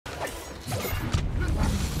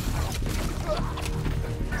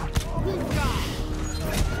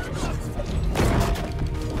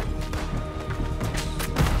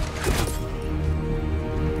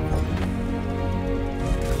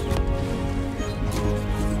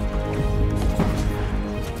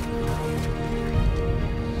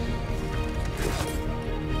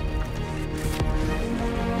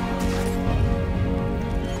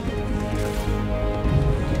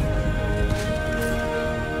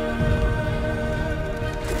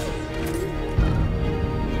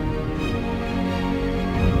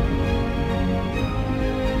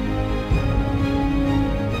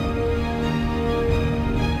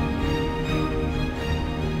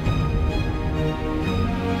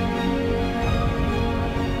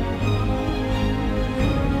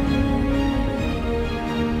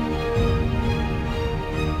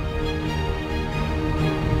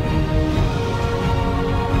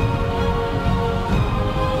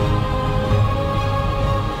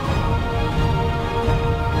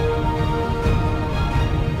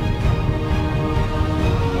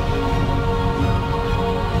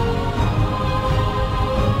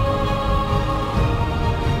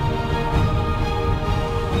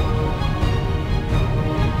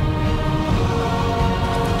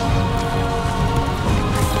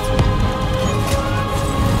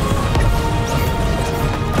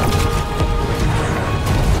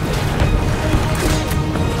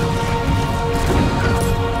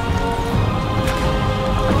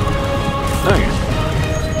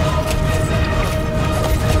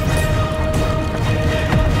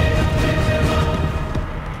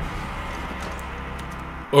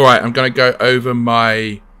Alright, I'm going to go over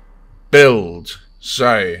my build.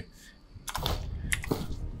 So,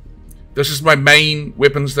 this is my main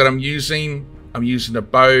weapons that I'm using. I'm using a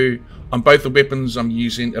bow. On both the weapons, I'm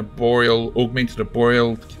using Arboreal, Augmented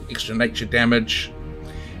Arboreal, extra nature damage.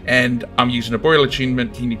 And I'm using Arboreal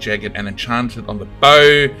Attunement, Keenly Jagged, and Enchanted on the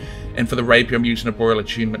bow. And for the Rapier, I'm using Arboreal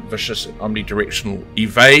Attunement, Vicious, and Omnidirectional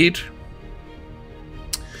Evade.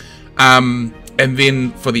 And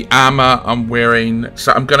then for the armor, I'm wearing...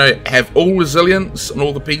 So I'm going to have all Resilience on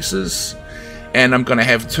all the pieces. And I'm going to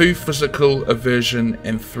have 2 Physical Aversion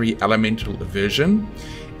and 3 Elemental Aversion.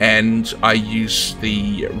 And I use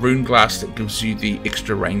the Rune Glass that gives you the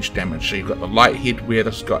extra range damage. So you've got the light headwear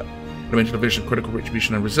that's got Elemental Aversion, Critical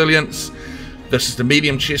Retribution, and Resilience. This is the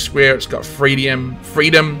medium chest wear. It's got Freedom,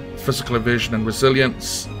 Physical Aversion, and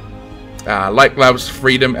Resilience. Light gloves,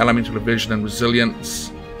 Freedom, Elemental Aversion, and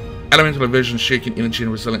Resilience. Elemental Aversion, Shuriken Energy,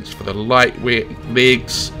 and Resilience for the light wear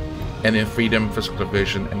legs. And then Freedom, Physical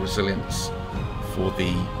Aversion, and Resilience for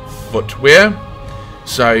the footwear.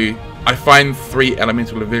 So I find 3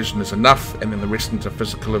 Elemental Aversion is enough, and then the rest into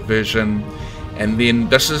Physical Aversion. And then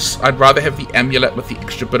this is, I'd rather have the amulet with the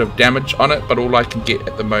extra bit of damage on it, but all I can get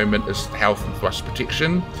at the moment is health and thrust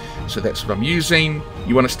protection. So that's what I'm using.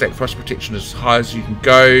 You want to stack thrust protection as high as you can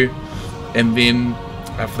go. And then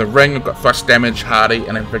for the ring, I've got thrust damage, hardy,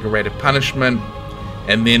 and invigorated punishment.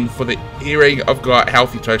 And then for the earring, I've got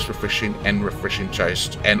healthy toast, refreshing, and refreshing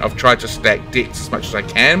toast. And I've tried to stack dex as much as I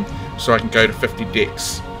can, so I can go to 50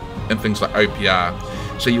 dex and things like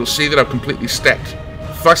OPR. So you'll see that I've completely stacked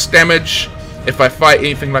thrust damage. If I fight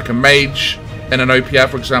anything like a mage in an OPR,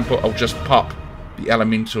 for example, I'll just pop the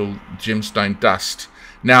elemental gemstone dust.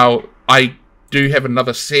 Now, I do have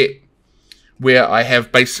another set where I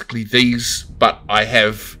have basically these, but I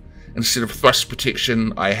have, instead of thrust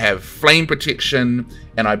protection, I have flame protection,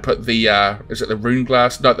 and I put the, is it the rune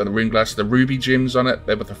glass? Not the rune glass, the ruby gems on it.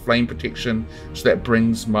 They're with the flame protection, so that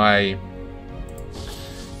brings my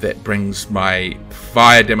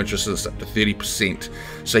fire damage resistance up to 30%.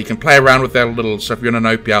 So you can play around with that a little. So if you're in an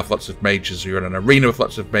OPR with lots of mages, or you're in an arena with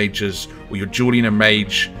lots of mages, or you're dueling a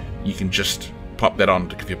mage, you can just pop that on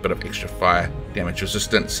to give you a bit of extra fire damage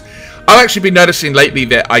resistance. I've actually been noticing lately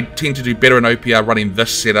that I tend to do better in OPR running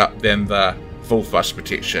this setup than the full thrust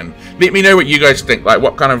protection. Let me know what you guys think, like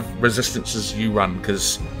what kind of resistances you run,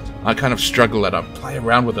 because I kind of struggle and I play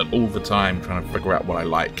around with it all the time trying to figure out what I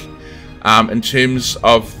like. In terms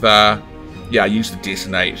of the, yeah, I use the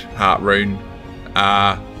Detonate Heart Rune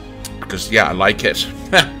because, yeah, I like it.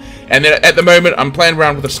 And then at the moment, I'm playing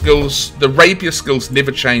around with the skills. The Rapier skills never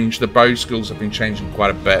change. The bow skills have been changing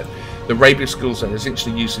quite a bit. The Rapier skills are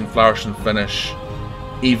essentially using Flourish and Finish,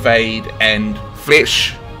 Evade, and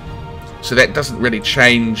Flesh. So that doesn't really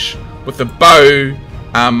change. With the bow,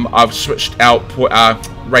 I've switched out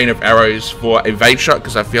Rain of Arrows for Evade Shot,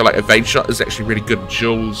 because I feel like Evade Shot is actually really good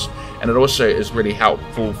duels, and it also is really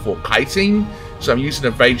helpful for kiting. So I'm using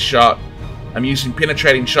Evade Shot. I'm using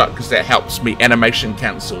Penetrating Shot because that helps me animation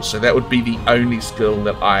cancel. So that would be the only skill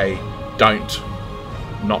that I don't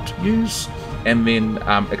not use. And then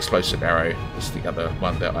Explosive Arrow is the other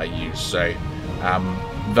one that I use. So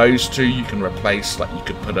those two you can replace. Like you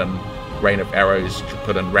could put in Rain of Arrows, you could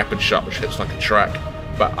put in Rapid Shot, which hits like a truck.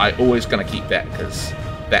 But I always going to keep that because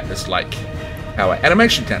that is like how I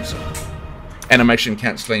animation cancel. Animation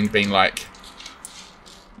cancelling being like,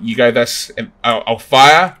 you go this, and I'll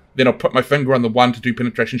fire, then I'll put my finger on the one to do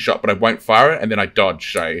penetration shot, but I won't fire it, and then I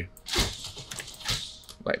dodge, so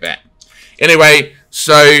like that. Anyway,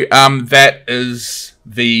 so that is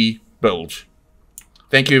the build.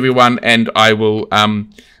 Thank you, everyone, and I will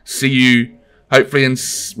see you hopefully in,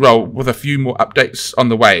 well, with a few more updates on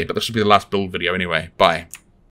the way, but this will be the last build video anyway. Bye.